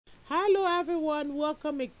Hello everyone,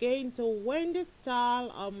 welcome again to Wendy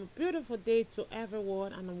Style. Beautiful day to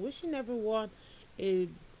everyone, and I'm wishing everyone a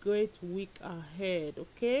great week ahead.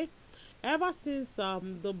 Okay, ever since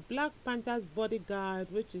the Black Panther's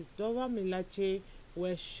bodyguard, which is Dora Milaje,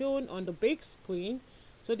 were shown on the big screen,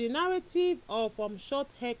 so the narrative of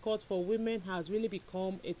short haircut for women has really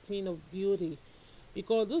become a thing of beauty,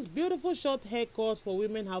 because those beautiful short haircuts for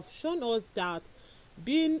women have shown us that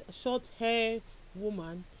being short hair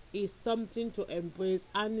woman is something to embrace,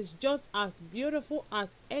 and it's just as beautiful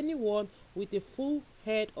as anyone with a full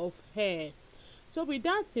head of hair. So with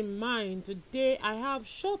that in mind, today I have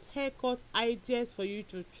short haircut ideas for you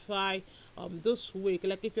to try this week.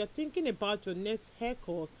 Like if you're thinking about your next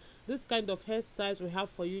haircut, this kind of hairstyles we have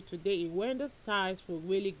for you today in Wendy Styles will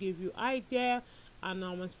really give you idea and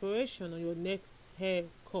inspiration on your next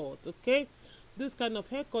haircut. Okay, this kind of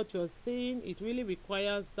haircut you're seeing, it really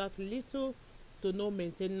requires that little to no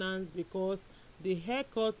maintenance, because the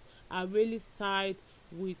haircuts are really styled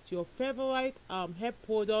with your favorite hair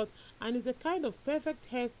product, and it's a kind of perfect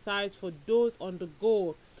hairstyle for those on the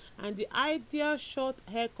go. And the ideal short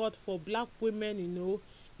haircut for black women,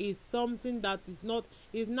 is something that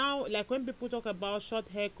is now, like when people talk about short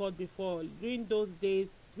haircut before, during those days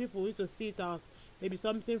people used to see it as maybe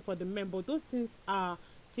something for the men, but those things are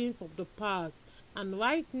things of the past. And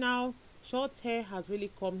right now, short hair has really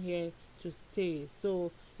come here to stay.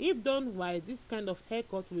 So if done right, this kind of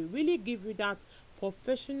haircut will really give you that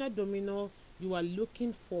professional domino you are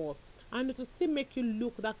looking for, and it will still make you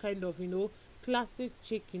look that kind of classic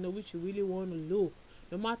chick, which you really want to look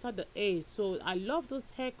no matter the age. So I love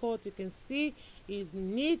this haircut. You can see is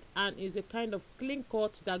neat and is a kind of clean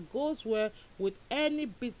cut that goes well with any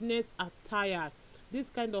business attire. This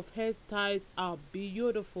kind of hairstyles are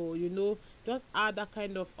beautiful, just add that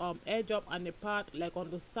kind of edge up and a part like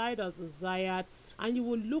on the side as desired, and you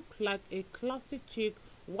will look like a classy chick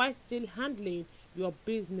while still handling your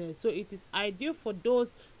business. So it is ideal for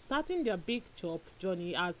those starting their big chop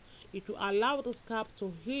journey, as it will allow the scalp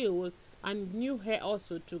to heal and new hair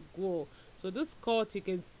also to grow. So this cut, you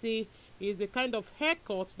can see, is a kind of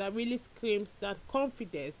haircut that really screams that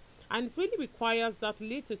confidence, and it really requires that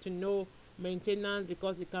little to no maintenance,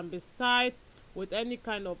 because it can be styled with any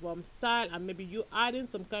kind of style, and maybe you adding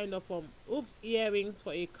some kind of oops earrings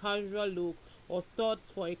for a casual look, or studs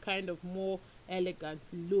for a kind of more elegant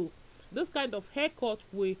look. This kind of haircut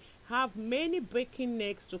will have many breaking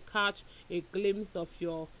necks to catch a glimpse of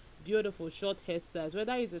your beautiful short hairstyles,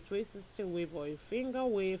 whether it's a 360 wave or a finger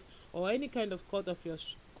wave or any kind of cut of your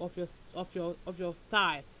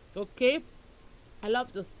style. Okay, I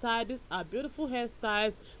love the style. These are beautiful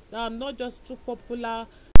hairstyles that are not just too popular.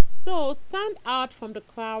 So stand out from the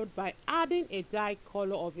crowd by adding a dye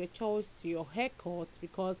color of your choice to your haircut,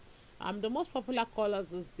 because the most popular colors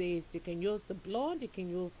these days, you can use the blonde, you can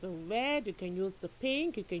use the red, you can use the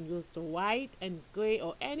pink, you can use the white and gray,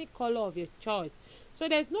 or any color of your choice. So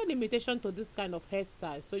there's no limitation to this kind of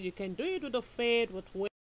hairstyle. So you can do it with a fade, with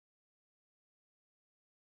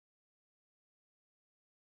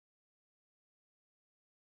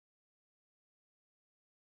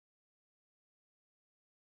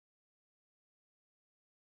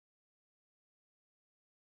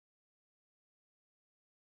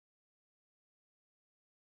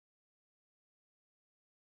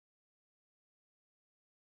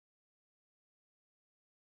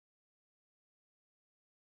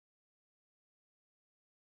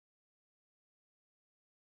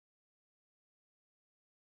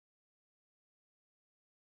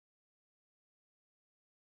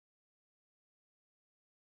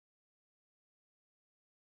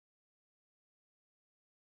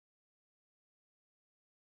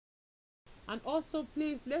and also,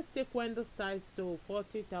 please, let's take Wendy Styles to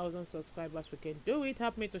 40,000 subscribers. We can do it.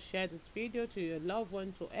 Help me to share this video to your loved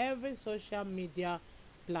one, to every social media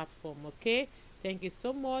platform. Okay, thank you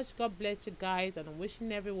so much. God bless you guys, and I'm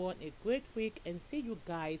wishing everyone a great week, and see you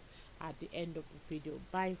guys at the end of the video.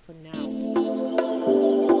 Bye for now.